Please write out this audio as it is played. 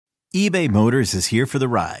eBay Motors is here for the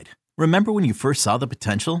ride. Remember when you first saw the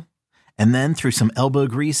potential? And then through some elbow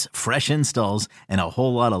grease, fresh installs, and a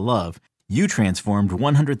whole lot of love, you transformed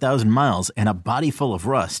 100,000 miles and a body full of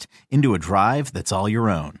rust into a drive that's all your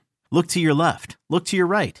own. Look to your left. Look to your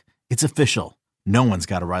right. It's official. No one's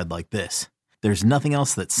got a ride like this. There's nothing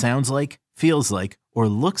else that sounds like, feels like, or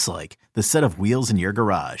looks like the set of wheels in your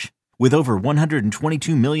garage. With over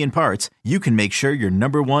 122 million parts, you can make sure your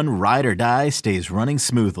number one ride or die stays running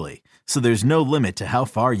smoothly. So there's no limit to how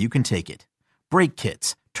far you can take it. Brake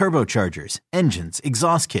kits, turbochargers, engines,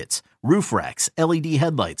 exhaust kits, roof racks, LED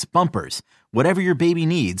headlights, bumpers, whatever your baby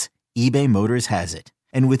needs, eBay Motors has it.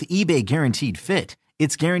 And with eBay Guaranteed Fit,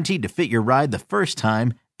 it's guaranteed to fit your ride the first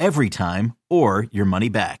time, every time, or your money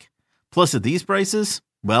back. Plus at these prices,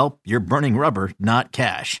 well, you're burning rubber, not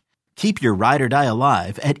cash. Keep your ride or die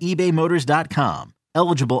alive at ebaymotors.com.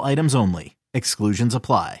 Eligible items only. Exclusions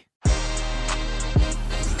apply.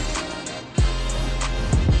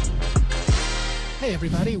 Hey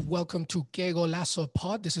everybody, welcome to Que Golazo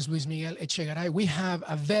Pod. This is Luis Miguel Echegaray. We have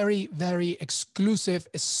a very, very exclusive,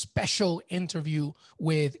 special interview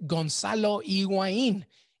with Gonzalo Higuaín,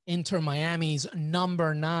 Inter Miami's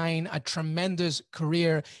number 9, a tremendous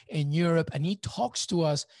career in Europe. And he talks to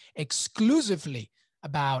us exclusively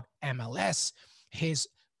about MLS, his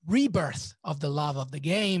rebirth of the love of the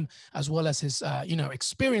game, as well as his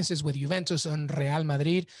experiences with Juventus and Real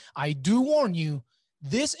Madrid. I do warn you,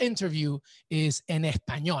 this interview is en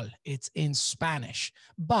español. It's in Spanish,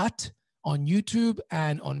 but on YouTube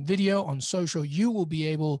and on video, on social, you will be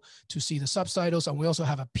able to see the subtitles. And we also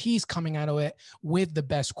have a piece coming out of it with the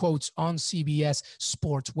best quotes on CBS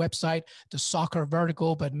Sports website, the soccer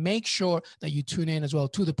vertical. But make sure that you tune in as well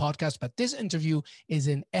to the podcast. But this interview is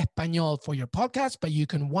in español for your podcast, but you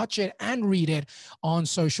can watch it and read it on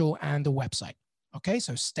social and the website. Okay,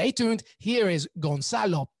 so stay tuned. Here is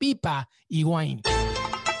Gonzalo Pipa Higuaín.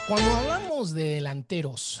 Cuando hablamos de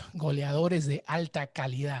delanteros, goleadores de alta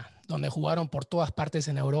calidad, donde jugaron por todas partes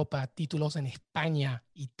en Europa, títulos en España,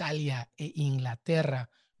 Italia e Inglaterra,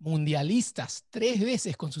 mundialistas 3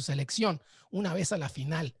 veces con su selección, una vez a la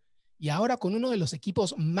final, y ahora con uno de los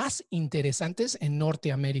equipos más interesantes en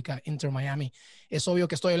Norteamérica, Inter Miami. Es obvio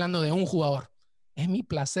que estoy hablando de un jugador. Es mi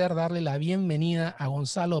placer darle la bienvenida a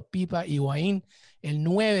Gonzalo Pipa Higuaín, el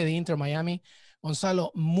 9 de Inter Miami.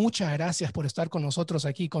 Gonzalo, muchas gracias por estar con nosotros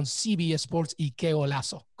aquí con CBS Sports y Qué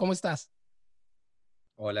Golazo. ¿Cómo estás?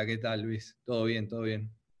 Hola, ¿qué tal, Luis? Todo bien, todo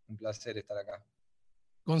bien. Un placer estar acá.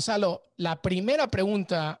 Gonzalo, la primera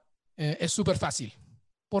pregunta es súper fácil.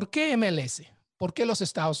 ¿Por qué MLS? ¿Por qué los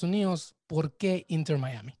Estados Unidos? ¿Por qué Inter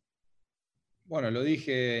Miami? Bueno, lo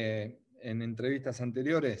dije en entrevistas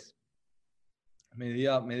anteriores. Me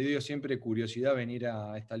dio siempre curiosidad venir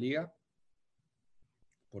a esta liga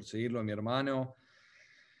por seguirlo a mi hermano.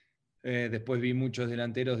 Después vi muchos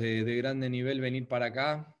delanteros de grande nivel venir para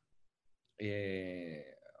acá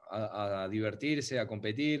a divertirse, a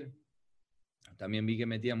competir. También vi que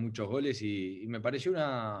metían muchos goles y me pareció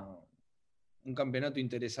un campeonato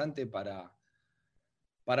interesante para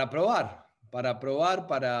probar,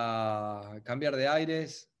 para cambiar de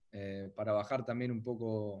aires, para bajar también un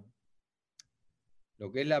poco lo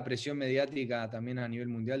que es la presión mediática también a nivel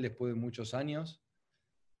mundial después de muchos años.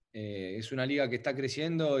 Es una liga que está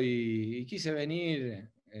creciendo y quise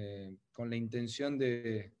venir con la intención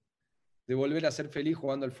de volver a ser feliz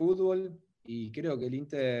jugando al fútbol, y creo que el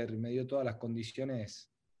Inter me dio todas las condiciones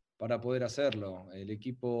para poder hacerlo. El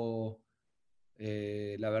equipo,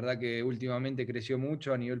 la verdad que últimamente creció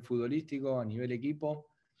mucho a nivel futbolístico, a nivel equipo,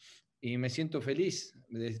 y me siento feliz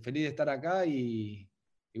de estar acá y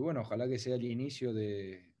bueno, ojalá que sea el inicio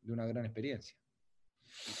de una gran experiencia.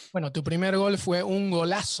 Bueno, tu primer gol fue un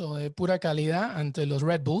golazo de pura calidad ante los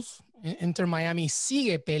Red Bulls. Inter Miami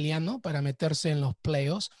sigue peleando para meterse en los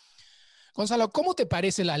playoffs. Gonzalo, ¿cómo te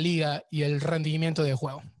parece la liga y el rendimiento de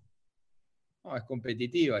juego? No, es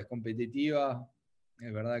competitiva.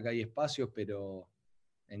 Es verdad que hay espacios, pero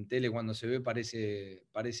en tele cuando se ve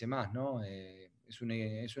parece más, ¿no? Es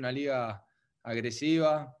una liga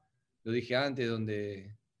agresiva, lo dije antes,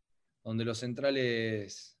 donde los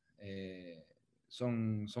centrales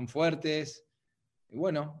son fuertes. Y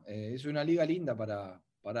bueno, es una liga linda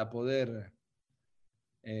para poder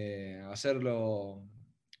hacer lo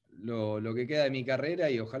que queda de mi carrera,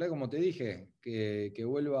 y ojalá, como te dije, que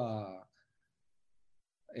vuelva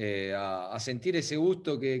a sentir ese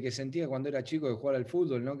gusto que sentía cuando era chico de jugar al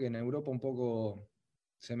fútbol, ¿no? Que en Europa un poco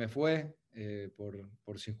se me fue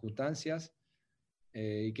por circunstancias,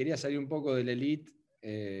 y quería salir un poco del elite,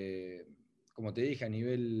 como te dije, a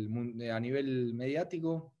nivel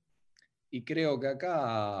mediático, Y creo que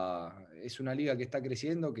acá es una liga que está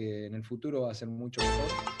creciendo, que en el futuro va a ser mucho mejor.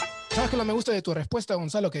 ¿Sabes qué no me gusta de tu respuesta,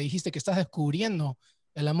 Gonzalo? Que dijiste que estás descubriendo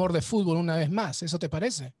el amor de fútbol una vez más. ¿Eso te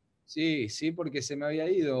parece? Sí, sí, porque se me había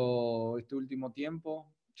ido este último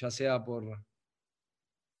tiempo, ya sea por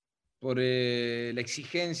la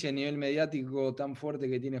exigencia a nivel mediático tan fuerte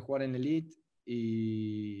que tiene jugar en la Elite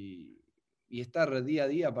y estar día a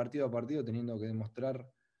día, partido a partido, teniendo que demostrar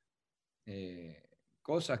eh,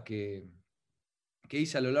 cosas que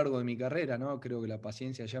hice a lo largo de mi carrera, ¿no? Creo que la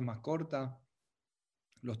paciencia ya es más corta,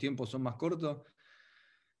 los tiempos son más cortos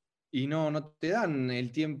y no te dan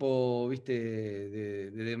el tiempo, viste,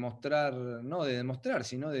 de demostrar, no de demostrar,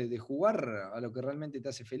 sino de jugar a lo que realmente te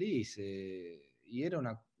hace feliz. Y era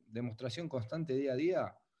una demostración constante día a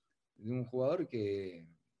día de un jugador que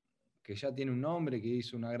ya tiene un nombre, que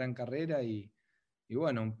hizo una gran carrera y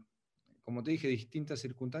bueno, como te dije, distintas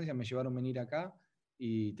circunstancias me llevaron a venir acá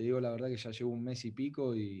y te digo la verdad que ya llevo un mes y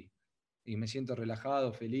pico y me siento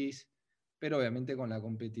relajado, feliz, pero obviamente con la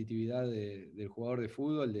competitividad del jugador de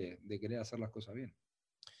fútbol, de querer hacer las cosas bien.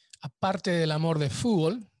 Aparte del amor de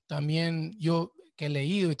fútbol, también yo que he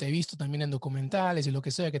leído y te he visto también en documentales y lo que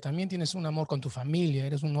sea, que también tienes un amor con tu familia,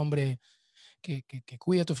 eres un hombre que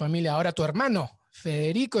cuida a tu familia. Ahora tu hermano,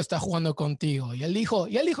 Federico, está jugando contigo y él dijo,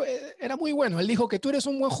 era muy bueno, él dijo que tú eres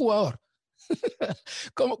un buen jugador.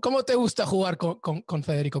 ¿Cómo te gusta jugar con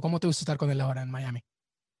Federico? ¿Cómo te gusta estar con él ahora en Miami?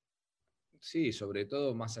 Sí, sobre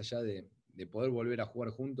todo más allá de poder volver a jugar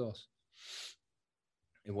juntos,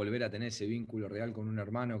 volver a tener ese vínculo real con un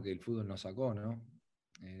hermano que el fútbol nos sacó, ¿no?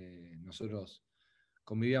 Nosotros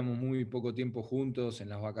convivíamos muy poco tiempo juntos en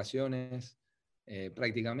las vacaciones,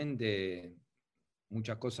 prácticamente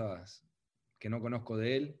muchas cosas que no conozco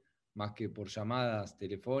de él, más que por llamadas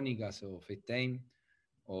telefónicas o FaceTime,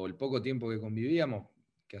 o el poco tiempo que convivíamos,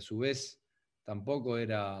 que a su vez tampoco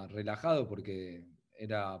era relajado porque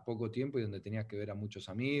era poco tiempo y donde tenías que ver a muchos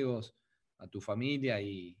amigos, a tu familia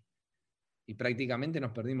y prácticamente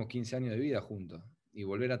nos perdimos 15 años de vida juntos. Y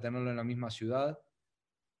volver a tenerlo en la misma ciudad,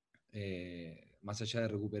 más allá de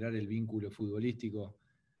recuperar el vínculo futbolístico,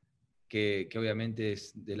 que obviamente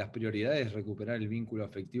es de las prioridades recuperar el vínculo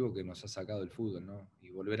afectivo que nos ha sacado el fútbol, ¿no? Y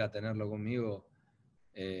volver a tenerlo conmigo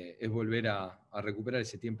es volver a recuperar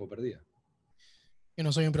ese tiempo perdido. Yo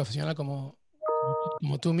no soy un profesional como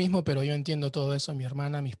tú mismo, pero yo entiendo todo eso. Mi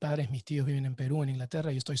hermana, mis padres, mis tíos viven en Perú, en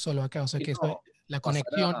Inglaterra, y yo estoy solo acá, o sea Y que no, la pasará,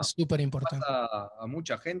 conexión es súper importante. pasa a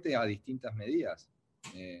mucha gente a distintas medidas.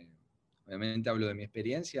 Eh, Obviamente hablo de mi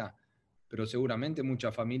experiencia, pero seguramente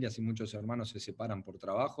muchas familias y muchos hermanos se separan por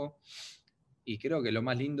trabajo. Y creo que lo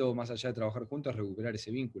más lindo, más allá de trabajar juntos, es recuperar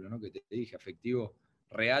ese vínculo, ¿no? Que te dije, afectivo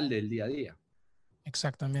real del día a día.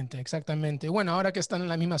 Exactamente, exactamente. Bueno, ahora que están en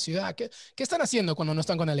la misma ciudad, ¿qué están haciendo cuando no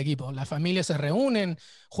están con el equipo? ¿Las familias se reúnen,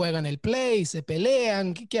 juegan el play, se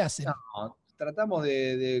pelean? ¿Qué hacen? No, tratamos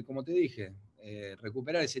como te dije,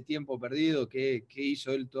 recuperar ese tiempo perdido que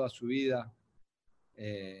hizo él toda su vida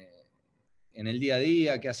eh, en el día a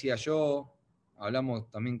día, qué hacía yo. Hablamos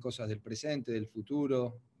también cosas del presente, del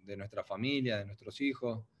futuro, de nuestra familia, de nuestros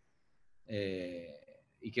hijos.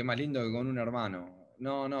 Y qué más lindo que con un hermano.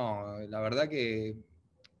 No, la verdad que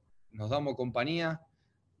nos damos compañía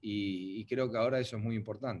y creo que ahora eso es muy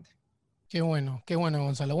importante. Qué bueno,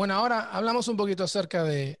 Gonzalo. Bueno, ahora hablamos un poquito acerca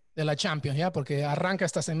de la Champions, ¿ya? Porque arranca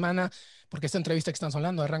esta semana, porque esta entrevista que estamos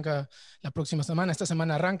hablando arranca la próxima semana. Esta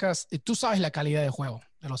semana arrancas, y tú sabes la calidad de juego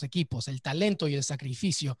de los equipos, el talento y el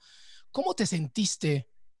sacrificio. ¿Cómo te sentiste,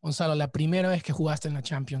 Gonzalo, la primera vez que jugaste en la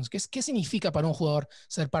Champions? ¿Qué significa para un jugador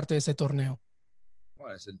ser parte de ese torneo?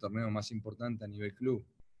 Bueno, es el torneo más importante a nivel club.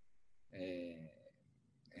 Eh,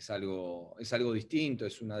 es algo distinto,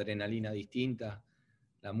 es una adrenalina distinta.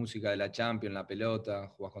 La música de la Champions, la pelota,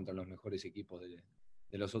 jugás contra los mejores equipos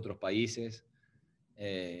de los otros países.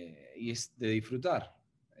 Y es de disfrutar.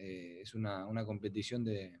 Es una competición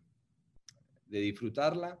de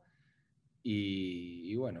disfrutarla.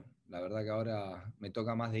 Y bueno, la verdad que ahora me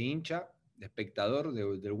toca más de hincha, de espectador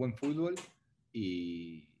del buen fútbol.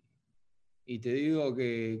 Y, y te digo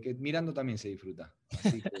que mirando también se disfruta.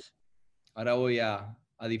 Así que ahora voy a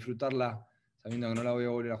disfrutarla, sabiendo que no la voy a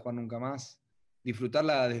volver a jugar nunca más.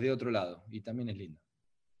 Disfrutarla desde otro lado. Y también es lindo.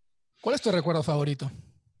 ¿Cuál es tu recuerdo favorito?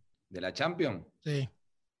 ¿De la Champions? Sí.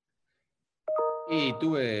 Y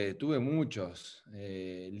tuve muchos.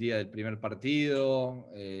 El día del primer partido,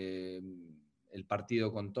 el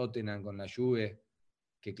partido con Tottenham, con la Juve,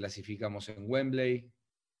 que clasificamos en Wembley.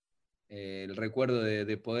 El recuerdo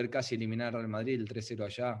de poder casi eliminar al Madrid, el 3-0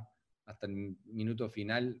 allá, hasta el minuto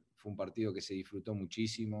final, fue un partido que se disfrutó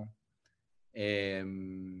muchísimo. Eh,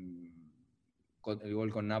 el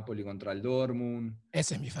gol con Napoli contra el Dortmund.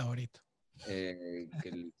 Ese es mi favorito. que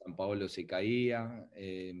el San Paolo se caía.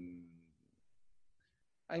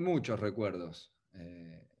 Hay muchos recuerdos.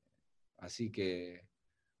 Así que,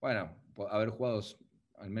 bueno, haber jugado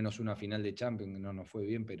al menos una final de Champions no nos fue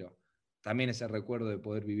bien, pero también ese recuerdo de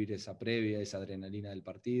poder vivir esa previa, esa adrenalina del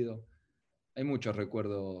partido. Hay muchos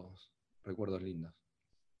recuerdos lindos.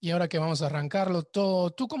 Y ahora que vamos a arrancarlo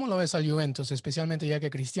todo, ¿tú cómo lo ves al Juventus? Especialmente ya que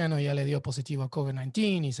Cristiano ya le dio positivo a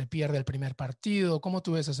COVID-19 y se pierde el primer partido. ¿Cómo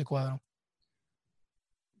tú ves ese cuadro?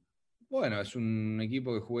 Bueno, es un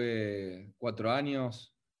equipo que jugué 4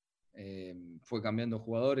 años, fue cambiando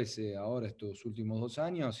jugadores ahora estos últimos 2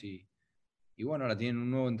 años y bueno, ahora tienen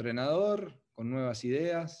un nuevo entrenador con nuevas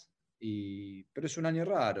ideas, pero es un año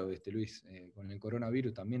raro, Luis, con el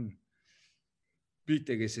coronavirus también,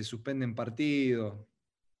 viste que se suspenden partidos,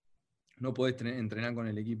 no podés entrenar con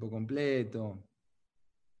el equipo completo,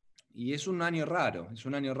 y es un año raro,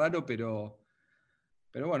 pero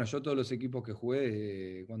bueno, yo todos los equipos que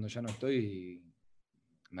jugué, cuando ya no estoy,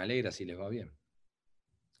 me alegra si les va bien.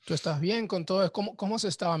 ¿Tú estás bien con todo? ¿Cómo se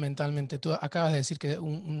estaba mentalmente? Tú acabas de decir que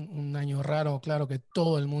un año raro, claro que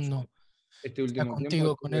todo el mundo Este está último tiempo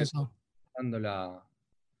contigo con estuve eso. pasándola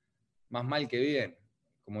más mal que bien,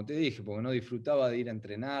 como te dije, porque no disfrutaba de ir a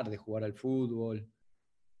entrenar, de jugar al fútbol.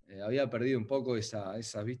 Había perdido un poco esa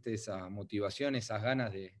motivación, esas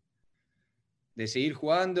ganas de seguir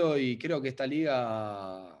jugando y creo que esta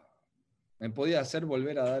liga me podía hacer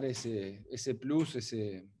volver a dar ese plus,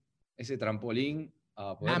 ese trampolín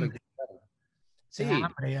a El poder hambre, recuperar. te da Sí,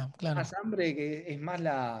 hambre ya, claro. más hambre que es más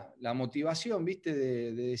la motivación, ¿viste?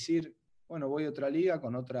 De decir, bueno, voy a otra liga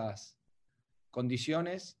con otras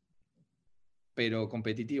condiciones, pero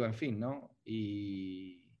competitiva, en fin, ¿no?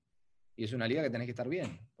 Y es una liga que tenés que estar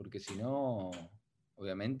bien, porque si no,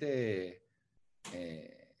 obviamente,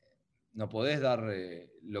 no podés dar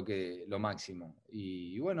lo máximo.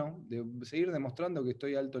 Y bueno, seguir demostrando que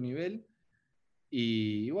estoy a alto nivel.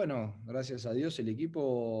 Y bueno, gracias a Dios el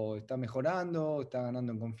equipo está mejorando, está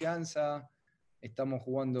ganando en confianza, estamos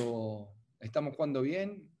jugando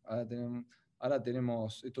bien. Ahora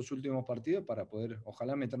tenemos estos últimos partidos para poder,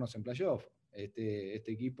 ojalá, meternos en playoff.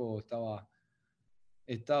 Este equipo estaba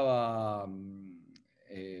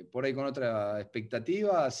por ahí con otras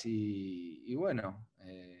expectativas y bueno,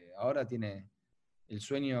 ahora tiene el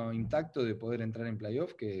sueño intacto de poder entrar en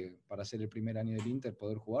playoff, que para ser el primer año del Inter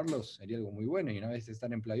poder jugarlos sería algo muy bueno, y una vez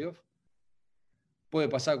estar en playoff puede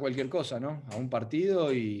pasar cualquier cosa, ¿no? A un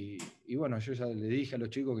partido y bueno, yo ya le dije a los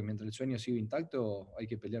chicos que mientras el sueño siga intacto hay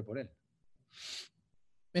que pelear por él.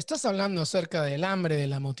 Me estás hablando acerca del hambre, de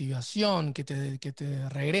la motivación, que te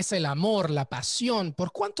regrese el amor, la pasión.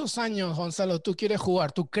 ¿Por cuántos años, Gonzalo, tú quieres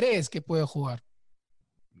jugar? ¿Tú crees que puedes jugar?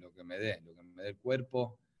 Lo que me dé el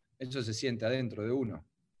cuerpo, eso se siente adentro de uno.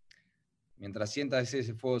 Mientras sientas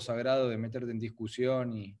ese fuego sagrado de meterte en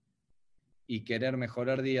discusión y querer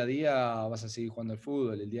mejorar día a día, vas a seguir jugando al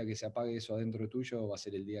fútbol. El día que se apague eso adentro tuyo va a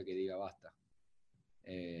ser el día que diga basta.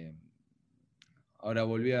 Ahora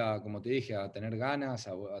volví como te dije, a tener ganas,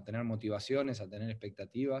 a tener motivaciones, a tener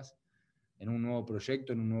expectativas en un nuevo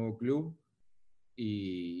proyecto, en un nuevo club,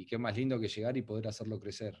 y qué más lindo que llegar y poder hacerlo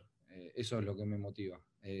crecer. Eso es lo que me motiva.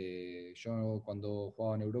 Yo cuando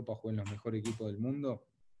jugaba en Europa jugué en los mejores equipos del mundo.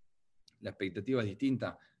 La expectativa es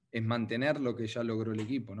distinta, es mantener lo que ya logró el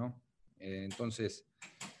equipo, ¿no? Entonces,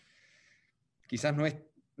 quizás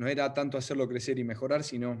no era tanto hacerlo crecer y mejorar,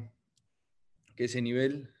 sino que ese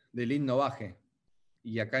nivel de lead no baje.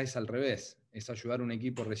 Y acá es al revés, es ayudar a un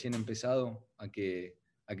equipo recién empezado a que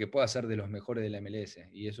pueda ser de los mejores de la MLS,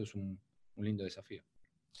 y eso es un lindo desafío.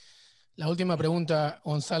 La última pregunta,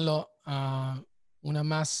 Gonzalo, una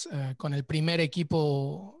más con el primer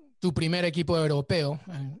equipo, tu primer equipo europeo,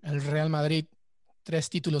 el Real Madrid, 3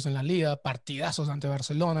 títulos en la liga, partidazos ante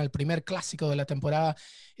Barcelona, el primer clásico de la temporada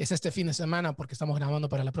es este fin de semana porque estamos grabando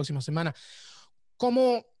para la próxima semana.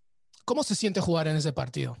 ¿Cómo, cómo se siente jugar en ese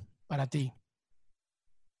partido para ti?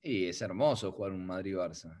 Y es hermoso jugar un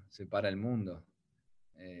Madrid-Barça, se para el mundo.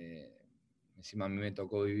 Encima a mí me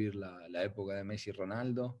tocó vivir la época de Messi y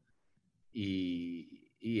Ronaldo,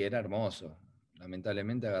 y era hermoso.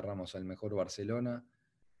 Lamentablemente agarramos al mejor Barcelona,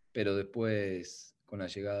 pero después, con la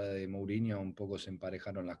llegada de Mourinho, un poco se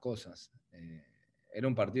emparejaron las cosas. Era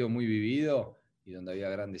un partido muy vivido y donde había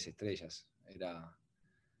grandes estrellas.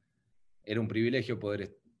 Era un privilegio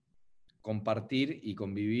poder compartir y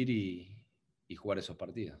convivir y jugar esos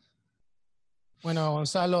partidos. Bueno,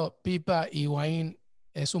 Gonzalo, Pipa, Higuaín,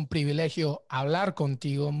 es un privilegio hablar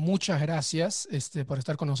contigo. Muchas gracias por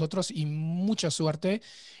estar con nosotros y mucha suerte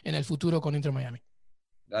en el futuro con Inter Miami.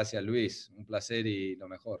 Gracias, Luis. Un placer y lo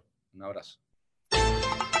mejor. Un abrazo.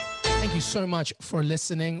 Thank you so much for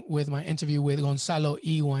listening with my interview with Gonzalo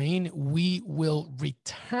Higuain. We will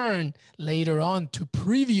return later on to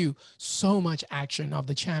preview so much action of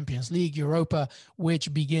the Champions League, Europa,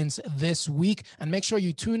 which begins this week. And make sure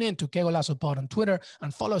you tune in to Que Golazo Pod on Twitter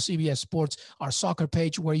and follow CBS Sports, our soccer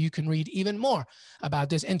page, where you can read even more about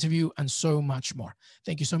this interview and so much more.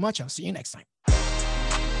 Thank you so much. I'll see you next time.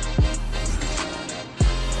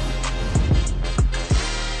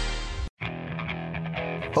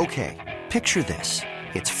 Okay, picture this.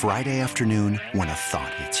 It's Friday afternoon when a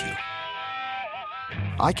thought hits you.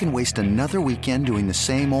 I can waste another weekend doing the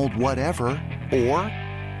same old whatever, or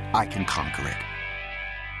I can conquer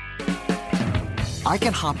it. I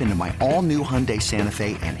can hop into my all-new Hyundai Santa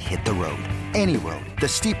Fe and hit the road. Any road. The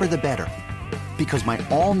steeper, the better. Because my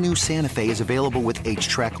all-new Santa Fe is available with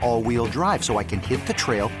H-Track all-wheel drive, so I can hit the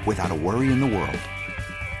trail without a worry in the world.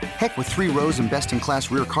 Heck, with 3 rows and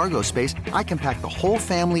best-in-class rear cargo space, I can pack the whole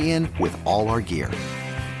family in with all our gear.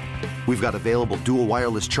 We've got available dual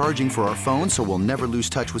wireless charging for our phones, so we'll never lose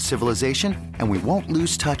touch with civilization, and we won't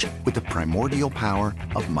lose touch with the primordial power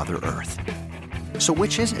of Mother Earth. So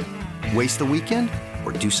which is it? Waste the weekend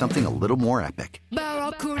or do something a little more epic?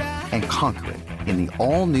 And conquer it in the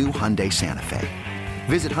all-new Hyundai Santa Fe.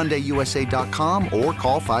 Visit HyundaiUSA.com or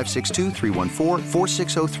call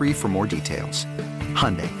 562-314-4603 for more details.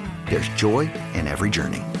 Hyundai. There's joy in every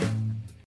journey.